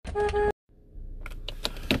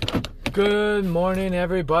Good morning,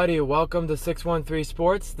 everybody. Welcome to 613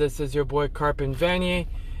 Sports. This is your boy Carpin Vanier,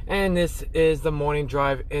 and this is the morning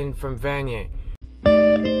drive in from Vanier.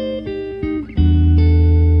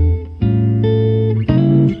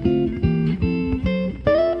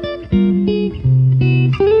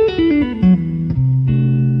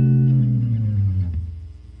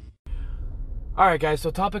 Alright guys, so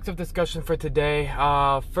topics of discussion for today.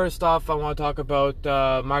 First off, I want to talk about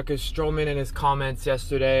Marcus Stroman and his comments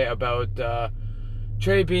yesterday about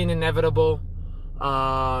trade being inevitable.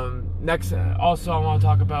 Next, also I want to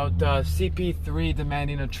talk about CP3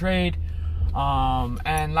 demanding a trade.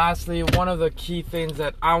 And lastly, one of the key things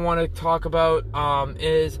that I want to talk about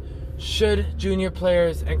is should junior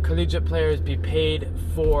players and collegiate players be paid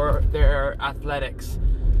for their athletics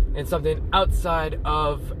and something outside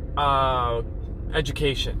of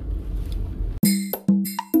education.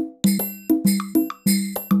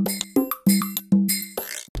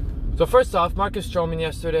 So first off, Marcus Stroman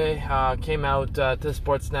yesterday came out to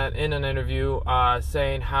Sportsnet in an interview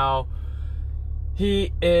saying how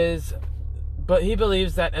he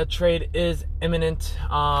believes that a trade is imminent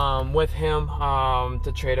with him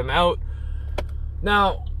to trade him out.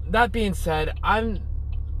 Now, that being said, I've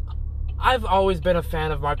always been a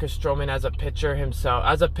fan of Marcus Stroman as a pitcher himself,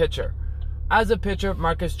 As a pitcher,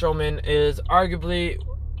 Marcus Stroman is arguably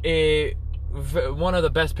one of the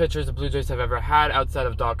best pitchers the Blue Jays have ever had outside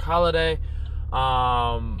of Doc Holliday.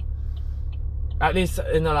 At least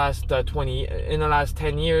in the last 10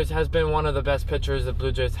 years, has been one of the best pitchers the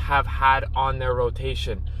Blue Jays have had on their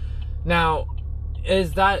rotation. Now,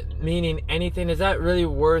 is that meaning anything? Is that really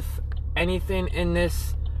worth anything in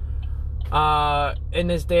this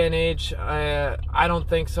day and age? I don't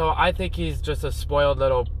think so. I think he's just a spoiled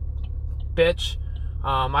little bitch.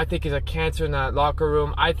 I think he's a cancer in that locker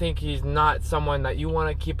room. I think he's not someone that you want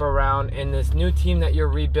to keep around in this new team that you're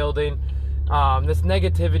rebuilding. This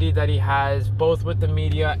negativity that he has, both with the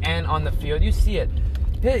media and on the field, you see it.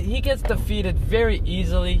 He gets defeated very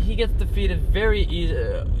easily. You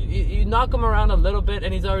knock him around a little bit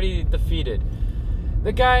and he's already defeated.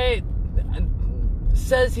 The guy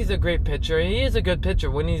says he's a great pitcher, and he is a good pitcher.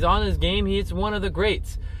 When he's on his game, he's one of the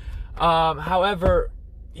greats. However,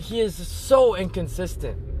 he is so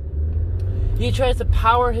inconsistent. He tries to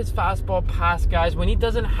power his fastball past guys when he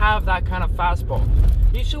doesn't have that kind of fastball.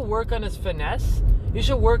 He should work on his finesse. He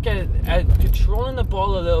should work at controlling the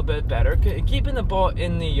ball a little bit better, keeping the ball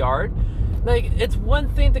in the yard. Like, it's one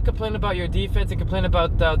thing to complain about your defense and complain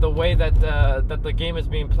about the way that the game is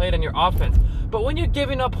being played on your offense. But when you're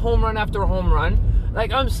giving up home run after home run,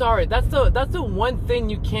 like, I'm sorry, that's the one thing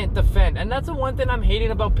you can't defend. And that's the one thing I'm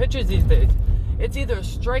hating about pitchers these days. It's either a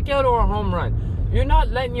strikeout or a home run. You're not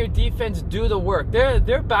letting your defense do the work.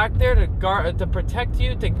 They're back there to guard, to protect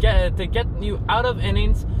you, to get you out of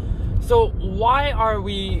innings. So why are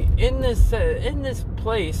we in this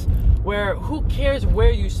place where who cares where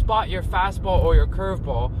you spot your fastball or your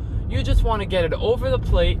curveball? You just want to get it over the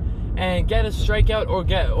plate and get a strikeout or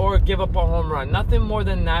give up a home run. Nothing more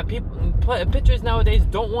than that. Pitchers nowadays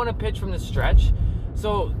don't want to pitch from the stretch,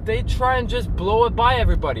 so they try and just blow it by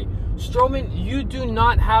everybody. Stroman, you do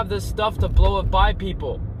not have the stuff to blow it by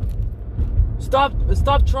people. Stop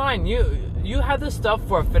trying. You have the stuff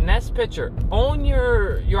for a finesse pitcher. Own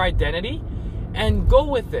your identity and go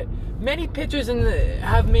with it. Many pitchers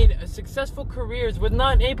have made successful careers with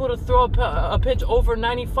not able to throw a pitch over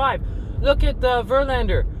 95. Look at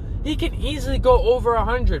Verlander. He can easily go over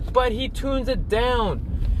 100, but he tunes it down.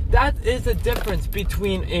 That is the difference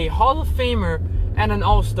between a Hall of Famer and an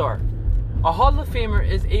All-Star. A Hall of Famer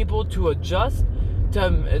is able to adjust to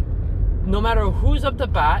no matter who's up to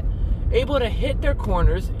bat, able to hit their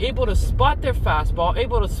corners, able to spot their fastball,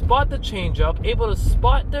 able to spot the changeup, able to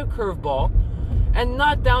spot their curveball, and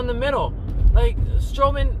not down the middle. Like,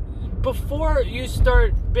 Stroman, before you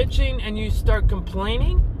start bitching and you start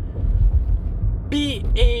complaining, be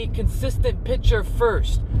a consistent pitcher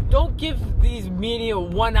first. Don't give these media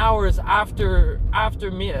 1 hour after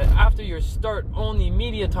your start only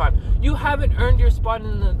media time. You haven't earned your spot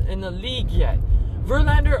in the league yet.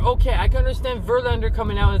 Verlander, okay, I can understand Verlander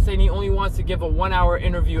coming out and saying he only wants to give a 1 hour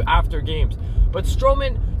interview after games. But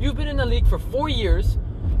Stroman, you've been in the league for 4 years.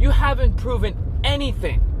 You haven't proven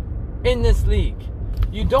anything in this league.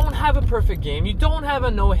 You don't have a perfect game. You don't have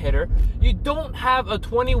a no-hitter. You don't have a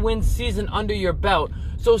 20-win season under your belt.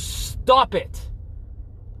 So stop it.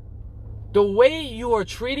 The way you are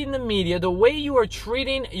treating the media, the way you are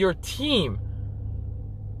treating your team,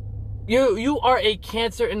 you are a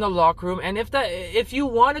cancer in the locker room. And if you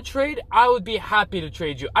want to trade, I would be happy to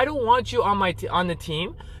trade you. I don't want you on the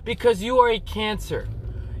team because you are a cancer.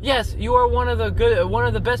 Yes, you are one of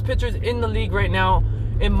the best pitchers in the league right now,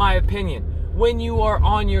 in my opinion, when you are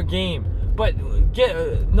on your game. But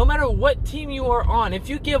no matter what team you are on, if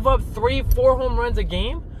you give up 3-4 home runs a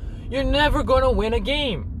game, you're never going to win a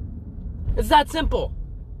game. It's that simple.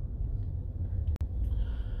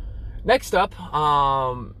 Next up,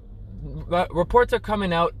 reports are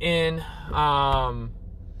coming out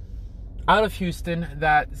out of Houston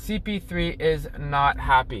that CP3 is not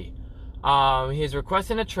happy. He's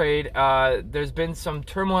requesting a trade. There's been some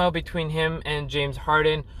turmoil between him and James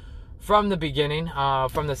Harden from the beginning,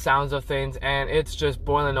 from the sounds of things, and it's just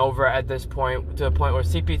boiling over at this point, to the point where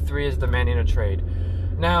CP3 is demanding a trade.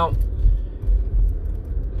 Now,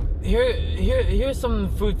 here's some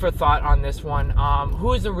food for thought on this one.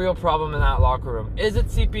 Who is the real problem in that locker room? Is it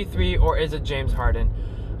CP3 or is it James Harden?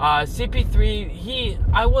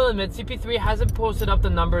 CP3, I will admit, CP3 hasn't posted up the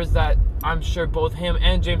numbers that I'm sure both him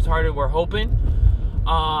and James Harden were hoping.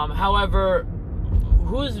 However,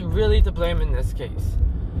 who's really to blame in this case?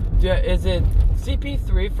 Is it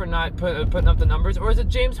CP3 for not putting up the numbers, or is it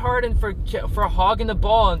James Harden for hogging the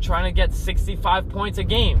ball and trying to get 65 points a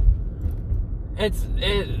game?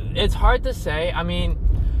 It's hard to say. I mean,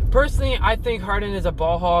 personally, I think Harden is a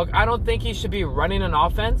ball hog. I don't think he should be running an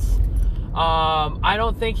offense. I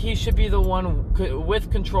don't think he should be the one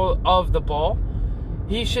with control of the ball.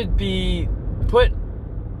 He should be put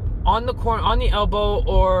on the corner, on the elbow,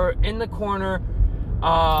 or in the corner.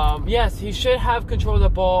 Yes, he should have control of the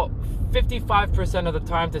ball 55% of the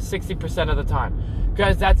time to 60% of the time,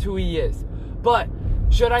 because that's who he is. But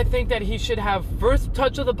should I think that he should have first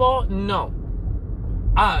touch of the ball? No.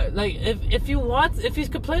 Like if he's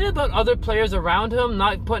complaining about other players around him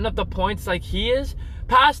not putting up the points like he is,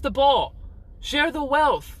 pass the ball. Share the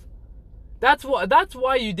wealth. That's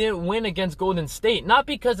why you didn't win against Golden State. Not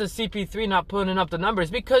because of CP3 not putting up the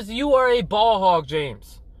numbers, because you are a ball hog,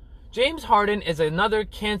 James. James Harden is another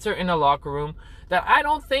cancer in the locker room that I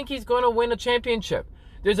don't think he's going to win a championship.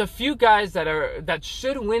 There's a few guys that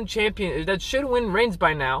should win rings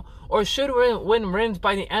by now, or should win rings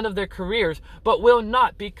by the end of their careers, but will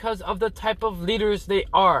not because of the type of leaders they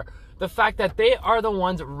are. The fact that they are the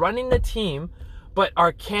ones running the team, but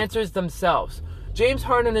are cancers themselves. James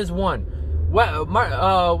Harden is one.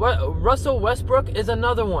 Russell Westbrook is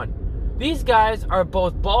another one. These guys are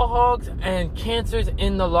both ball hogs and cancers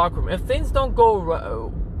in the locker room. If things don't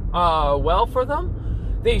go well for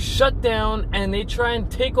them, they shut down and they try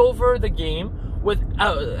and take over the game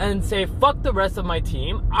and say, fuck the rest of my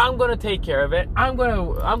team. I'm going to take care of it. I'm going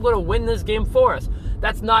to win this game for us.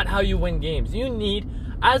 That's not how you win games. You need,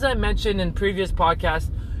 as I mentioned in previous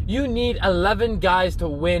podcasts, you need 11 guys to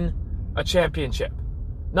win a championship.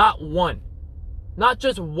 Not one. Not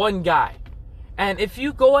just one guy. And if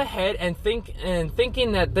you go ahead and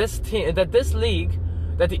thinking that the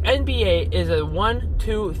NBA is a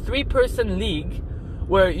 1-2-3 person league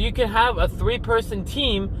where you can have a 3-person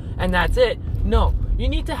team and that's it. No, you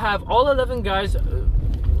need to have all 11 guys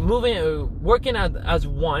working as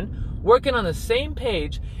one, working on the same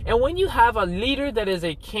page. And when you have a leader that is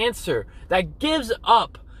a cancer, that gives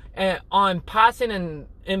up on passing and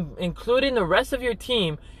including the rest of your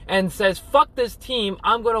team and says, fuck this team,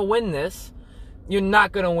 I'm going to win this, you're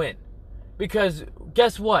not going to win. Because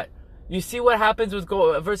guess what? You see what happens with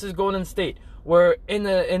versus Golden State, where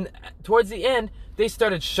towards the end, they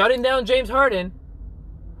started shutting down James Harden,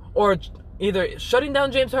 or either shutting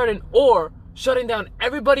down James Harden or shutting down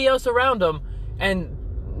everybody else around him and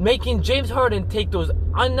making James Harden take those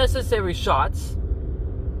unnecessary shots,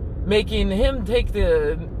 making him take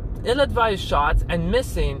the ill-advised shots and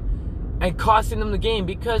missing and costing them the game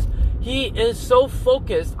because he is so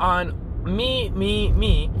focused on me.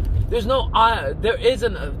 There's no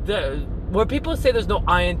where people say there's no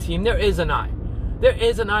I in team, there is an I. There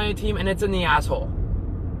is an I in team, and it's in the asshole.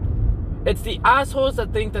 It's the assholes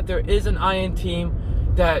that think that there is an I in team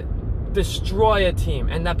that destroy a team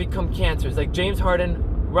and that become cancers. Like James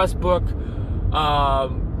Harden, Westbrook,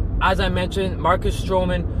 as I mentioned, Marcus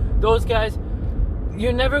Stroman. Those guys,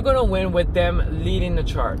 you're never going to win with them leading the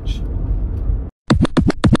charge.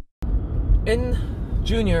 In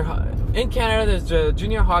Canada, there's the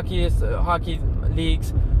junior hockey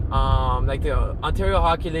leagues, like the Ontario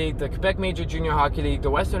Hockey League, the Quebec Major Junior Hockey League,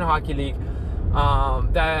 the Western Hockey League,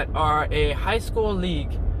 that are a high school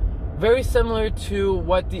league, very similar to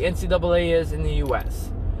what the NCAA is in the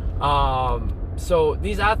U.S. So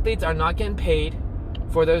these athletes are not getting paid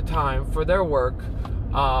for their time, for their work.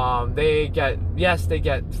 They get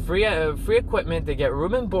free equipment, they get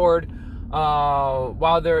room and board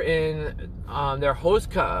while they're in their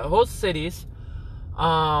host cities,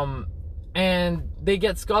 and they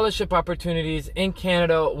get scholarship opportunities in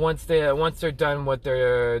Canada once they're done with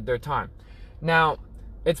their time. Now,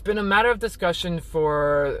 it's been a matter of discussion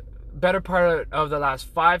for better part of the last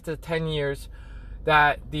 5 to 10 years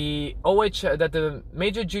that the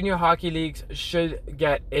major junior hockey leagues should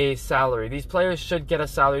get a salary. These players should get a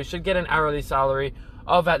salary, should get an hourly salary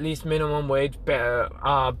of at least minimum wage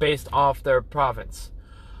based off their province.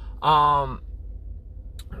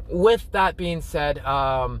 With that being said,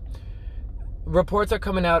 reports are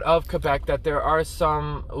coming out of Quebec that there are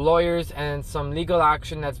some lawyers and some legal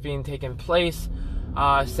action that's being taken place,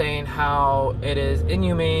 saying how it is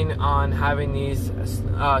inhumane on having these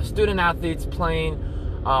student athletes playing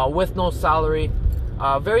with no salary,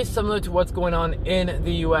 very similar to what's going on in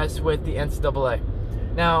the US with the NCAA.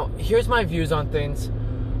 Now, here's my views on things.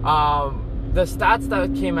 The stats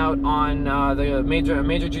that came out on the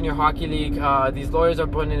major junior hockey league, these lawyers are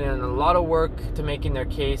putting in a lot of work to making their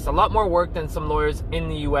case, a lot more work than some lawyers in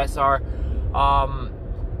the US are,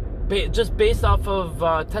 just based off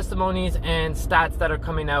of testimonies and stats that are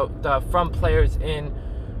coming out from players in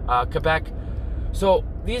Quebec. So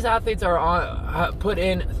these athletes are put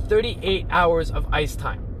in 38 hours of ice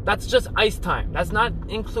time. That's just ice time. That's not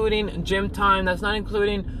including gym time. That's not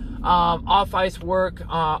including off-ice work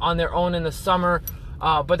on their own in the summer,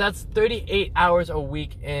 but that's 38 hours a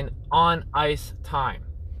week in on-ice time,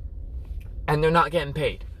 and they're not getting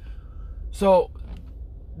paid. So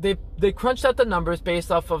they crunched out the numbers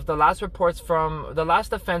based off of the last reports from the last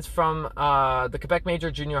defense from the Quebec Major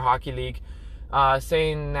Junior Hockey League,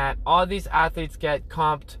 saying that all these athletes get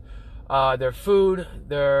comped, their food,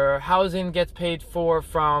 their housing gets paid for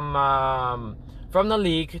from the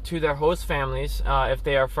league to their host families if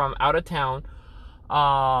they are from out of town.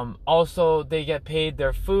 Also, they get paid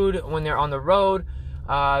their food when they're on the road.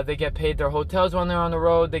 They get paid their hotels when they're on the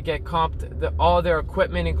road. They get comped all their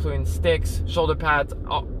equipment, including sticks, shoulder pads,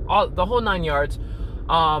 all the whole 9 yards.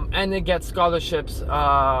 And they get scholarships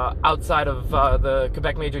outside of the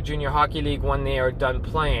Quebec Major Junior Hockey League when they are done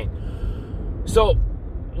playing. So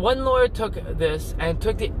one lawyer took this and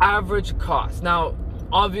took the average cost. Now,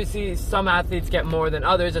 obviously, some athletes get more than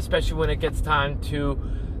others, especially when it gets time to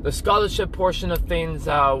the scholarship portion of things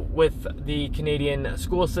with the Canadian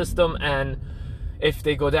school system, and if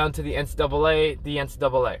they go down to the NCAA, the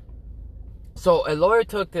NCAA. So a lawyer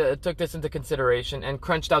took this into consideration and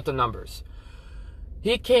crunched out the numbers.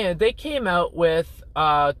 They came out with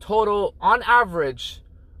a total, on average,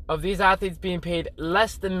 of these athletes being paid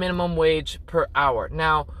less than minimum wage per hour.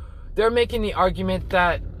 Now, they're making the argument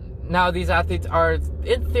that now these athletes are,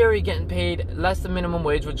 in theory, getting paid less than minimum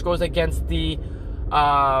wage, which goes against the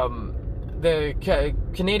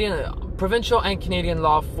Canadian, provincial and Canadian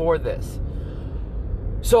law for this.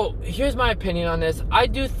 So here's my opinion on this. I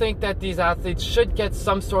do think that these athletes should get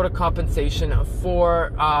some sort of compensation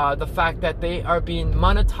for the fact that they are being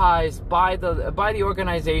monetized by the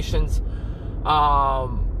organizations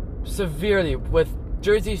severely with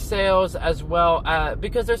jersey sales as well,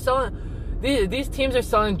 because they're selling. These teams are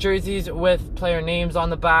selling jerseys with player names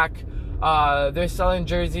on the back. They're selling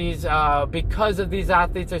jerseys because of these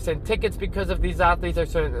athletes. They're selling tickets because of these athletes.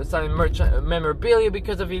 They're selling memorabilia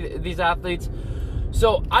because of these athletes.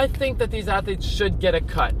 So I think that these athletes should get a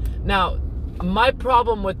cut. Now, my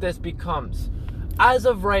problem with this becomes, as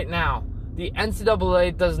of right now, the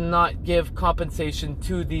NCAA does not give compensation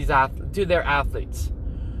to their athletes.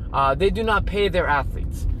 They do not pay their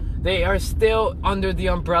athletes. They are still under the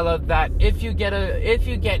umbrella that if you get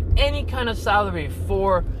any kind of salary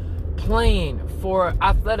for playing, for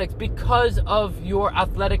athletics, because of your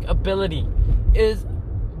athletic ability, is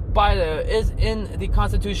in the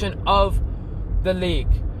constitution of the league,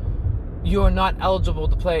 you are not eligible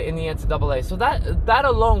to play in the NCAA. So that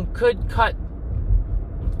alone could cut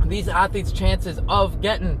these athletes' chances of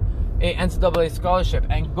getting a NCAA scholarship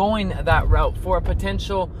and going that route for a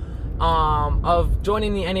potential of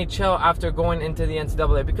joining the NHL after going into the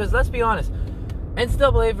NCAA. Because let's be honest,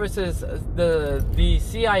 NCAA versus the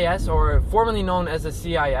CIS, or formerly known as the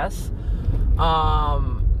CIS,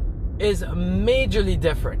 is majorly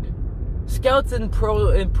different. Scouts in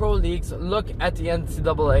pro leagues look at the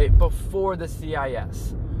NCAA before the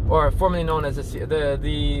CIS, or formerly known as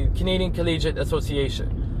the Canadian Collegiate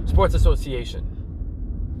Association, Sports Association.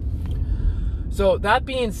 So that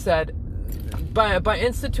being said, by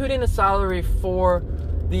instituting a salary for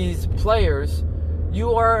these players,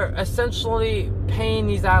 you are essentially paying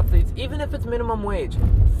these athletes, even if it's minimum wage,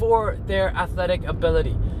 for their athletic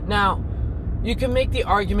ability. Now, you can make the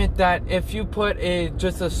argument that if you put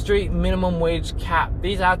just a straight minimum wage cap,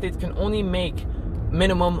 these athletes can only make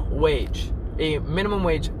minimum wage. a minimum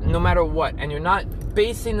wage no matter what, and you're not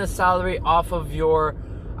basing the salary off of your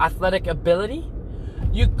athletic ability,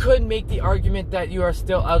 you could make the argument that you are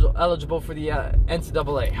still eligible for the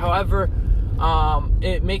NCAA. However,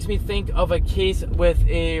 it makes me think of a case with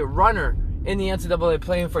a runner in the NCAA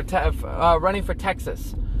playing for running for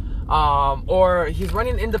Texas, or he's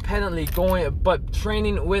running independently, but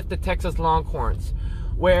training with the Texas Longhorns,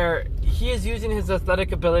 where he is using his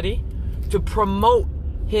athletic ability to promote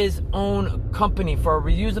his own company for a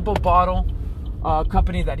reusable bottle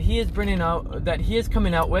company that he is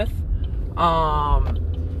coming out with.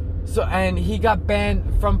 And he got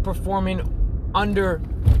banned from performing under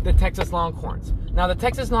the Texas Longhorns. Now, the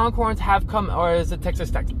Texas Longhorns have come, or is it Texas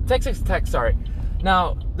Tech? Texas Tech, sorry.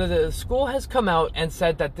 Now, the school has come out and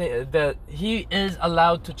said that he is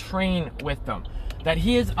allowed to train with them. That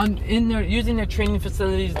he is in there using their training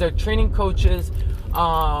facilities, their training coaches,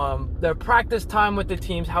 their practice time with the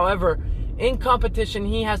teams. However, in competition,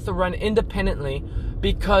 he has to run independently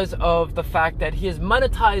because of the fact that he is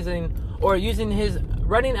monetizing or using his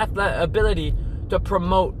running ability to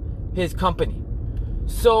promote his company.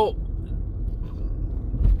 So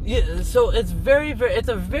it's a very,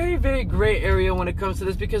 very gray area when it comes to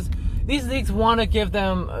this, because these leagues want to give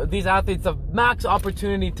these athletes a max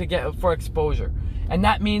opportunity to get for exposure, and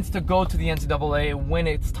that means to go to the NCAA when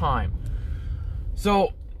it's time.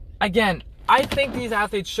 So again, I think these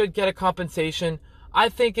athletes should get a compensation. I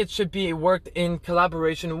think it should be worked in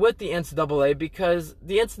collaboration with the NCAA, because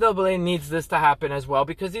the NCAA needs this to happen as well,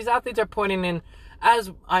 because these athletes are putting in,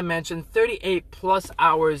 as I mentioned, 38 plus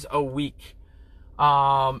hours a week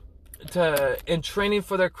in training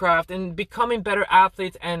for their craft and becoming better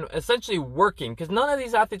athletes, and essentially working, because none of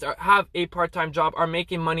these athletes have a part-time job, are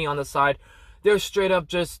making money on the side. They're straight up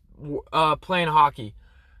just playing hockey.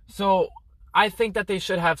 So I think that they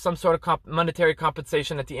should have some sort of monetary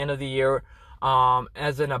compensation at the end of the year,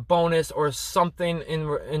 as in a bonus or something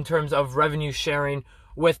in terms of revenue sharing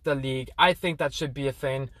with the league. I think that should be a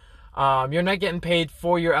thing. You're not getting paid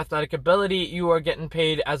for your athletic ability. You are getting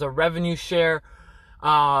paid as a revenue share.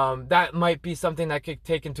 That might be something that could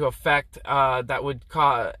take into effect, that would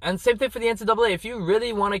cause, and same thing for the NCAA. If you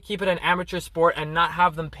really want to keep it an amateur sport and not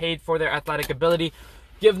have them paid for their athletic ability,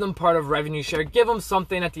 give them part of revenue share. Give them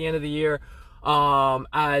something at the end of the year,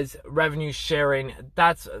 as revenue sharing.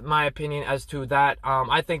 That's my opinion as to that.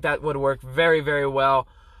 I think that would work very, very well.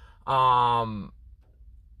 I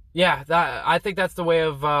think that's the way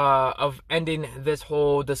of ending this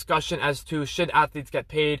whole discussion as to should athletes get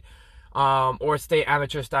paid, or stay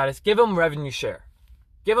amateur status. Give them revenue share.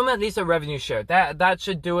 Give them at least a revenue share. That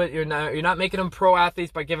should do it. You're not making them pro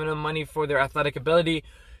athletes by giving them money for their athletic ability.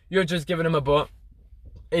 You're just giving them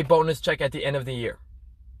a bonus check at the end of the year.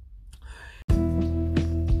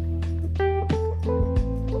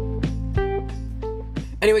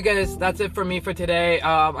 Anyway, guys, that's it for me for today.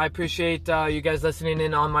 I appreciate you guys listening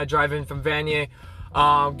in on my drive-in from Vanier.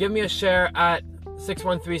 Give me a share at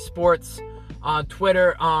 613 Sports on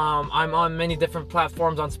Twitter. I'm on many different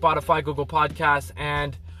platforms on Spotify, Google Podcasts,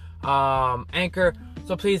 and Anchor.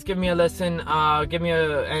 So please give me a listen.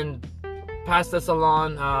 And pass this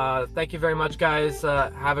along. Thank you very much, guys.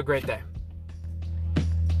 Have a great day.